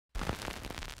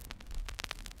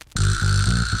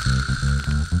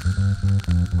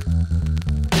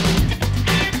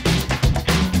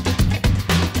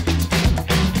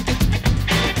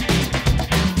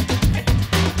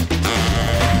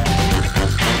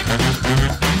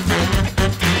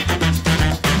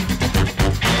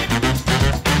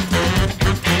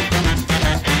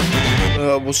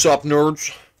What's up,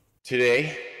 nerds?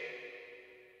 Today,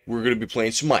 we're gonna be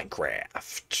playing some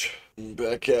Minecraft. I'm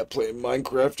back at playing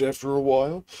Minecraft after a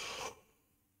while.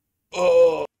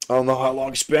 I don't know how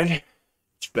long it's been.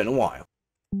 It's been a while.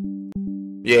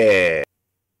 Yeah.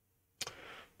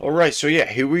 Alright, so yeah,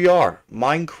 here we are.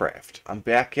 Minecraft. I'm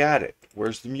back at it.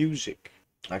 Where's the music?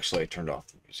 Actually, I turned off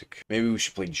the music. Maybe we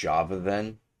should play Java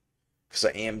then. Because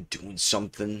I am doing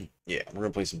something. Yeah, we're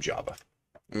gonna play some Java.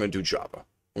 I'm gonna do Java.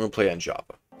 We're gonna play on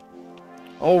Java.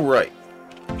 Alright,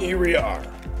 here we are.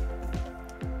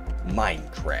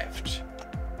 Minecraft.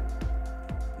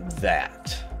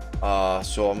 That.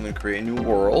 So I'm gonna create a new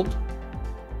world.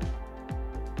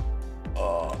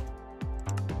 I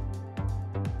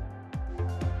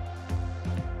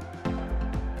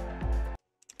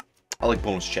like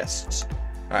bonus chests.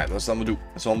 Alright, that's all I'm gonna do.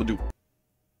 That's all I'm gonna do.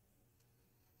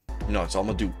 No, that's all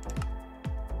I'm gonna do.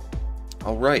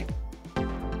 Alright.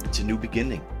 It's a new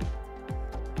beginning.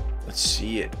 Let's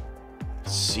see it.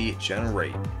 Let's see it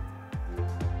generate.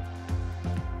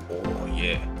 Oh,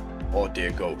 yeah. Oh, there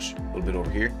it goes. A little bit over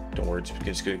here. Don't worry,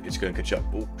 it's gonna catch up.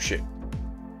 Oh, shit.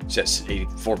 It's at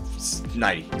 84,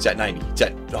 90. It's at 90. It's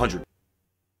at 100.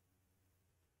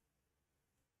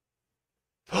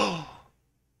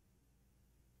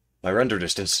 My render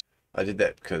distance. I did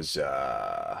that because,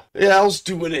 yeah, I was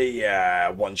doing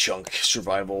a, one chunk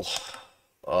survival.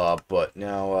 But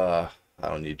now, I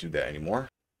don't need to do that anymore.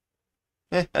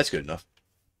 That's good enough.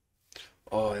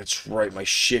 Oh, that's right. My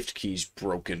shift key's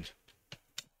broken.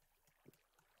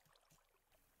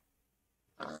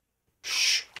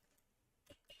 Shh.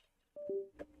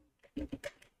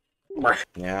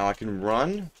 Now I can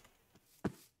run.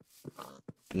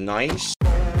 Nice.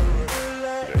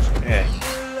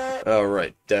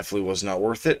 Alright, definitely was not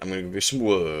worth it. I'm gonna go get some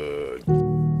wood.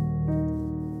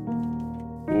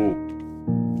 Ooh.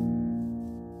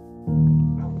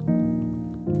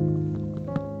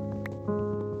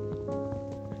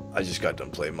 I just got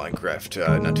done playing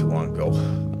Minecraft not too long ago.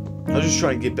 I was just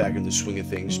trying to get back in the swing of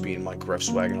things, being Minecraft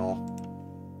swag and all.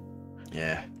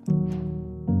 Yeah.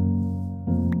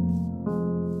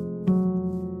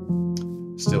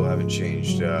 Still haven't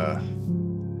changed,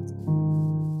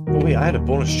 Oh wait, I had a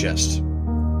bonus chest.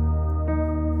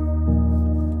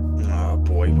 Oh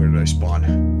boy, where did I spawn? I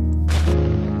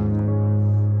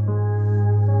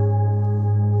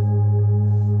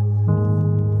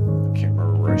can't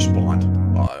remember where I spawned.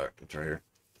 Oh, it's right here.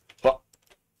 Oh.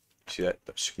 See that?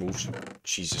 That moves.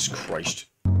 Jesus Christ.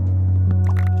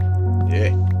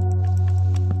 Yeah.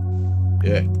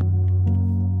 Yeah.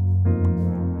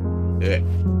 Yeah.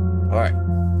 Alright.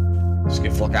 Let's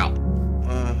get fuck out.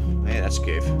 Hey, that's a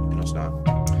cave. No, it's not.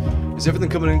 Is everything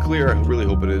coming in clear? I really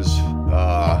hope it is.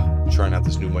 Trying out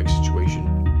this new mic situation.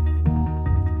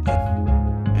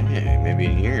 Hey, maybe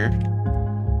in here.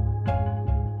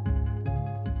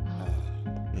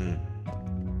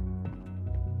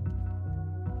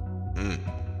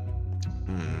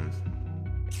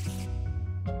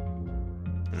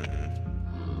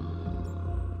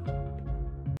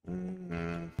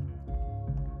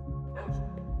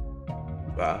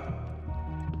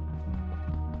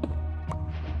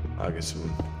 I'll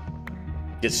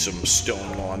get some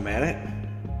stone while I'm at it.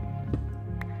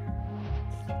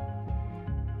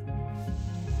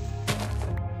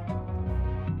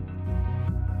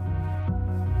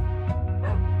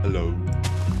 Hello.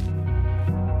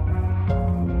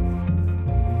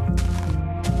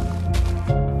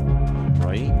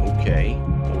 Right, okay.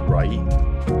 Alright.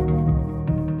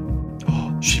 Oh,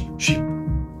 sheep.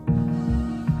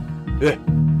 Yeah.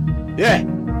 Yeah.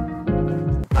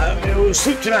 I'm gonna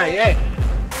sleep tonight, yeah.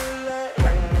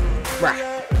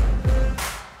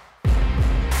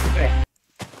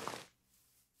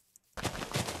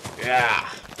 Yeah.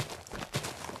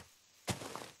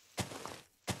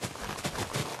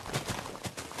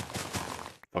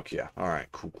 Fuck yeah.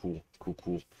 Alright, cool.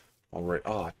 Alright.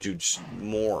 Oh, dude,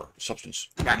 more substance.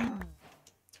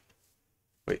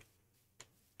 Wait.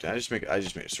 Did I just made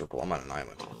a circle. I'm on an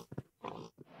island.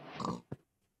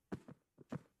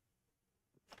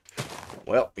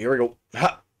 Well, here we go.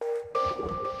 Ha!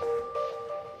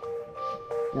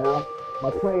 Now,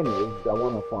 my plan is I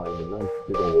want to find a nice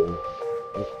big old,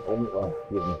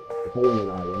 Napoleon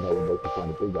Island. I would like to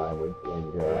find a big island,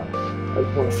 and I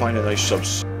just want to find a nice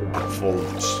subs full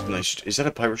of nice. Is that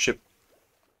a pirate ship?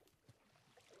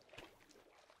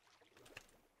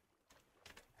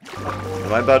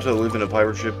 Am I about to live in a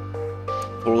pirate ship?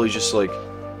 Totally just, like,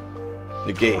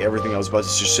 negate everything I was about to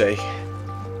just say.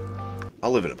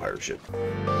 I'll live in a pirate ship.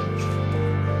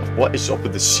 What is up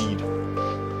with the seed? I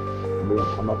mean,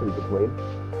 I'm not gonna complain.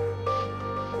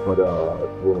 But, it's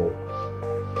a little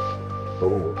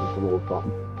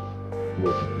something. A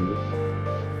little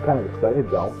confused. Kind of excited,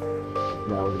 though.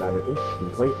 Now we're gonna have an interesting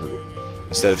playthrough.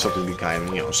 Instead of something being kind of,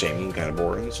 you know, samey and kind of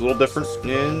boring. It's a little different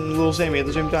and a little samey at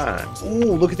the same time.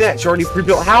 Ooh, look at that. It's already a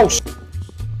pre-built house.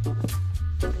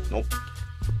 Nope.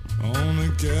 On a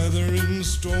gathering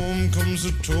storm comes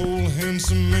a tall,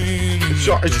 handsome man.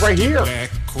 It's right here.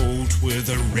 Black coat with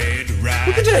a red right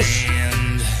Look at this.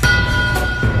 hand.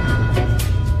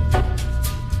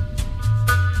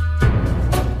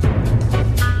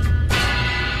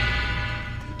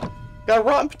 Got a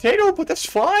rotten potato, but that's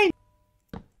fine.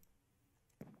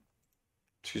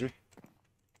 Excuse me.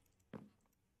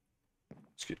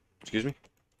 Excuse me.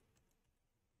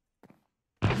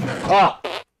 Ah!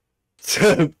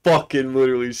 Fucking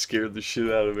literally scared the shit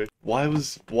out of me. Why?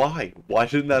 Why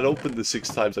didn't that open the 6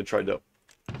 times I tried to?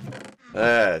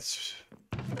 That's...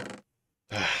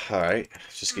 Alright.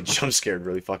 Just get jump scared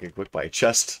really fucking quick by a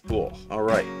chest. Cool.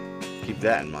 Alright. Keep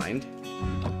that in mind.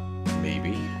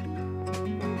 Maybe.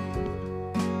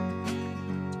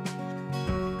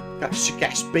 Got a sick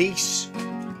ass base.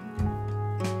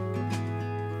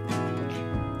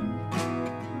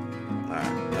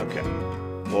 Alright, okay.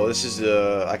 Well, this is,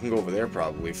 I can go over there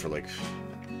probably for, like,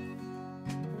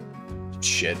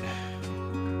 shit.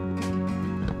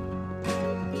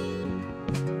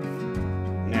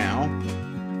 Now,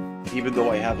 even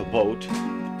though I have a boat,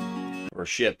 or a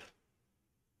ship,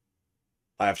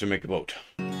 I have to make a boat.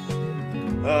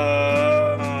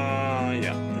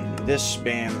 Yeah. This,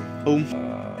 bam, boom.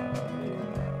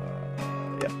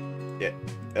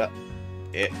 Yeah.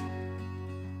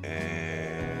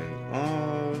 And,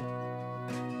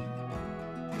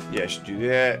 yeah, I should do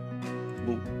that.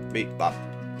 Boop, beep, bop.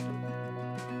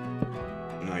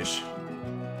 Nice.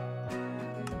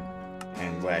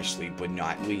 And lastly, but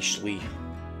not leastly,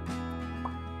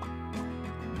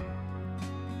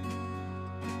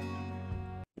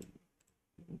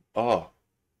 oh.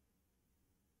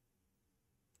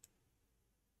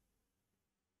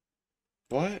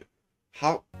 What?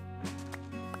 How?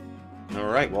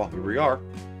 Alright, well, here we are.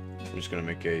 I'm just gonna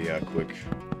make a quick...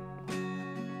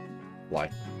 Why?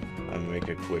 I'm gonna make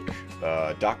a quick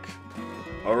dock.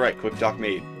 Alright, quick dock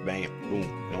made. Bam,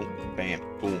 boom, nope, bam,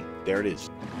 boom. There it is.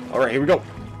 Alright, here we go.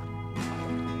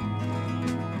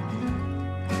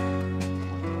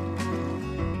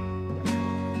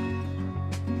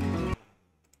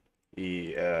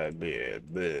 Yeah,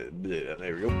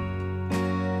 there we go.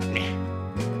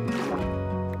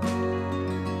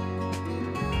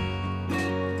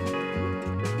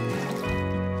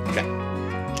 Okay.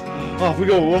 Off we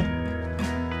go.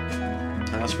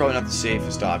 That's probably not the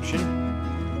safest option.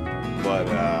 But,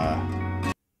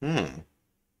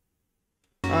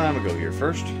 I'm gonna go here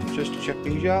first, just to check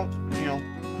things out. You know,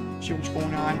 see what's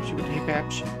going on, see what the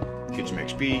hiccups. Get some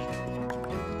XP.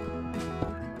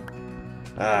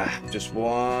 Just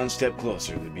one step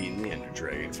closer to beating the Ender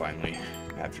Dragon, finally,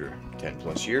 after 10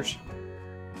 plus years.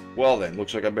 Well then,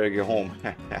 looks like I better get home.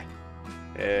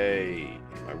 Hey,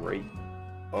 am I right?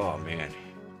 Oh man.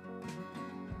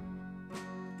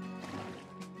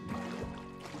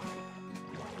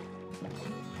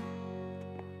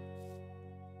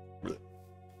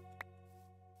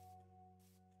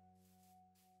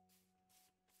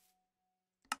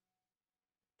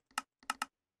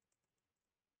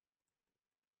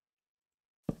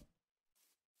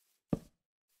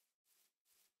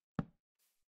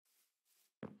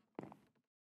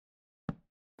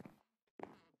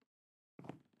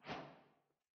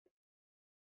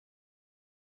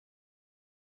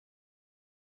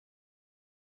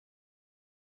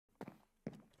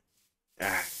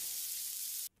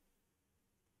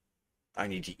 I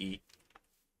need to eat.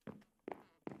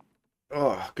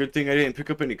 Oh, good thing I didn't pick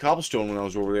up any cobblestone when I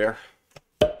was over there.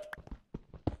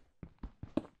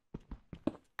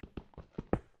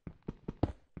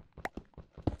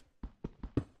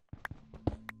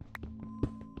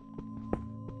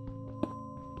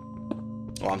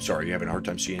 Oh, I'm sorry, you're having a hard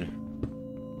time seeing.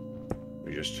 Let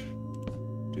me just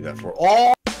do that for...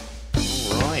 Oh!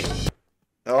 Alright.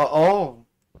 Oh.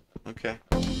 Okay.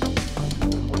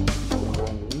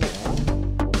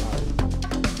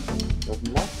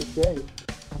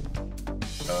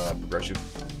 Progressive,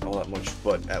 all that much,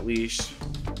 but at least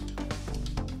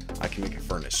I can make a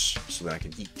furnace so that I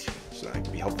can eat, so that I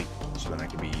can be healthy, so that I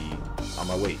can be on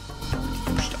my way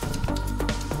to do stuff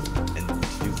and to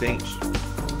do things.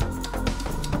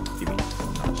 Give me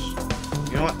nice.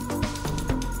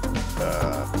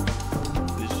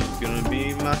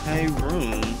 my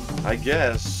room, I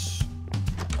guess.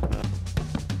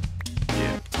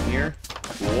 Yeah, here.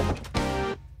 Cool.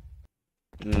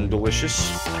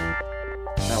 Delicious.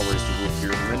 I'll raise the roof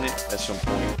here in a minute. At some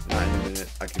point, not in a minute,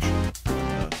 I can shoot.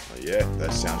 Yeah,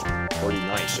 that sounds pretty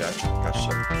nice, actually. Got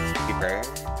some paper.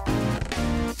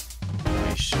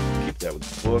 Nice. Keep that with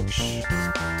the books.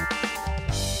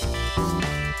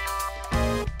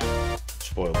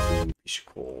 Spoiled food, piece of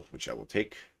coal, which I will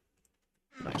take.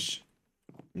 Nice.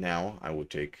 Now I will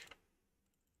take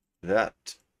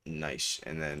that. Nice.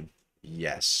 And then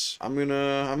yes, I'm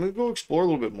gonna go explore a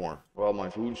little bit more. Well, my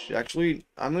food's actually,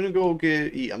 I'm gonna go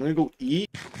eat. I'm gonna go eat.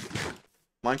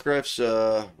 Minecraft's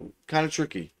kind of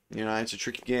tricky. You know, it's a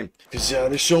tricky game because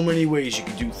there's so many ways you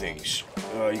can do things.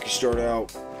 You can start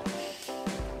out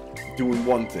doing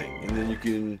one thing, and then you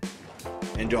can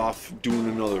end off doing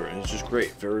another, and it's just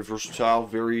great. Very versatile,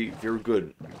 very, very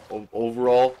good.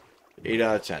 Overall, 8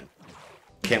 out of 10.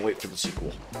 Can't wait for the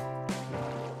sequel.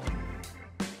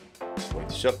 Let's light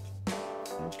this up.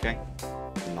 Okay.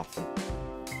 Nothing.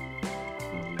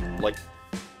 Like,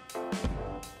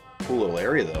 cool little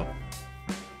area though.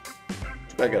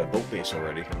 I got a boat base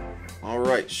already.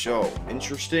 Alright, so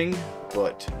interesting,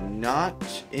 but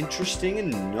not interesting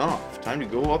enough. Time to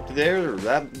go up there, or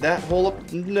that hole up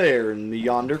there in the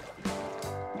yonder.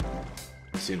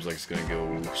 Seems like it's gonna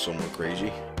go somewhere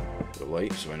crazy. The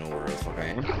light, so I know where the fuck I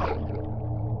am.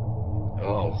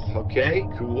 Oh, okay,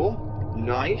 cool.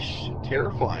 Nice.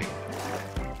 Terrifying.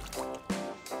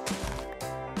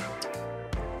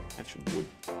 That's wood.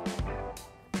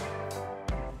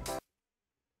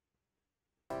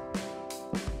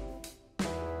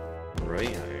 Right,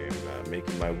 I am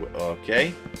making my way.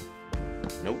 Okay.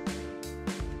 Nope.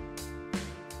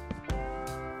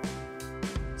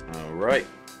 Alright.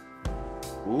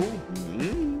 Ooh.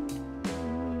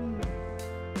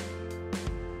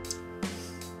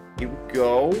 Here we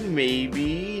go.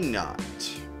 Maybe not.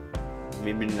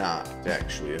 Maybe not,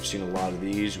 actually. I've seen a lot of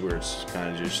these where it's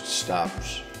kind of just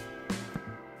stops.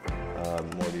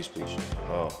 More of these, please.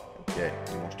 Oh, okay.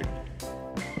 You want to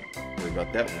worry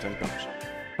about that when time comes.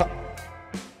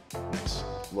 Nice.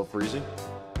 Love freezing.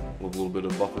 Love a little bit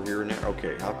of buffer here and there.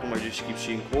 Okay, how come I just keep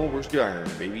seeing coal? Where's the iron,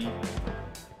 baby?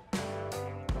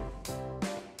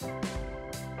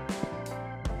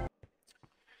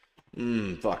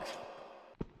 Fuck.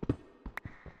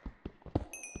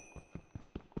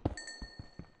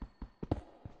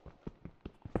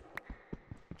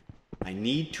 I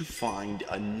need to find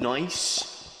a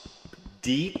nice,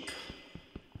 deep,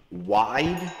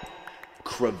 wide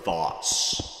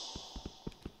crevasse.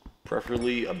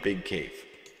 Preferably a big cave.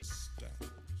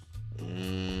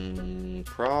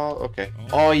 Okay.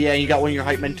 Oh yeah, you got one of your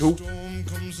hype men too?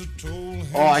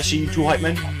 Oh, I see you two hype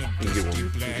men. You can get one. You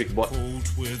can kick the butt.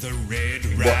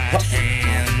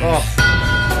 Oh.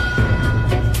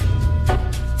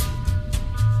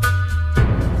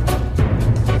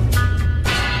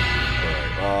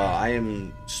 I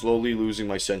am slowly losing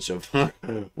my sense of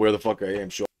where the fuck I am.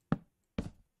 So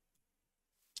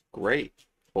great.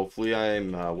 Hopefully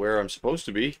I'm where I'm supposed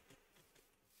to be.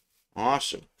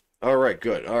 Awesome. Alright,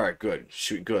 good. Alright, good.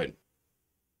 Sweet, good.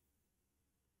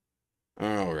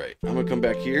 Alright. I'm gonna come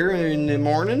back here in the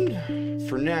morning.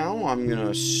 For now, I'm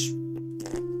gonna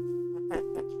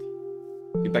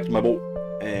get back to my boat.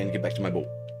 And get back to my boat.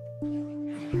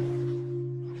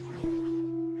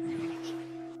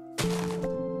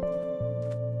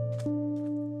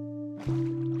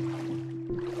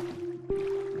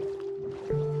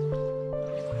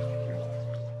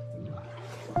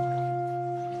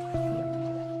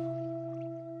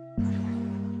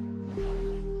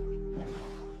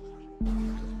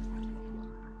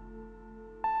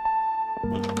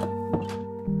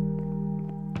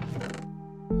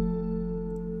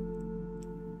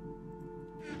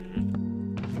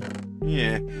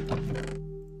 Yeah.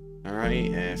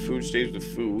 Alright, and food stays with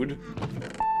food.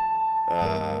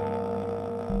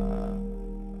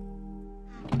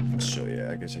 So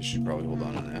yeah, I guess I should probably hold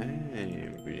on to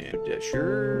that.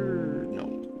 Sure. No.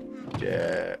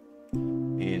 Yeah.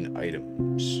 In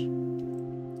items.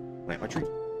 Plant my tree.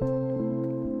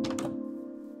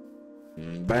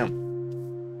 Bam.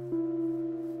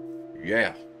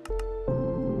 Yeah.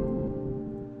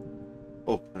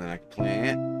 Oh, and then I can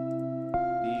plant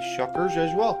these shuckers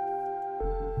as well.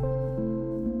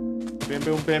 Bam,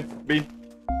 boom, bam, bam,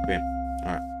 bam.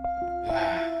 Alright.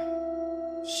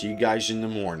 See you guys in the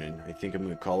morning. I think I'm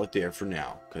going to call it there for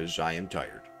now, because I am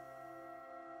tired.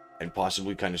 And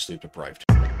possibly kind of sleep deprived.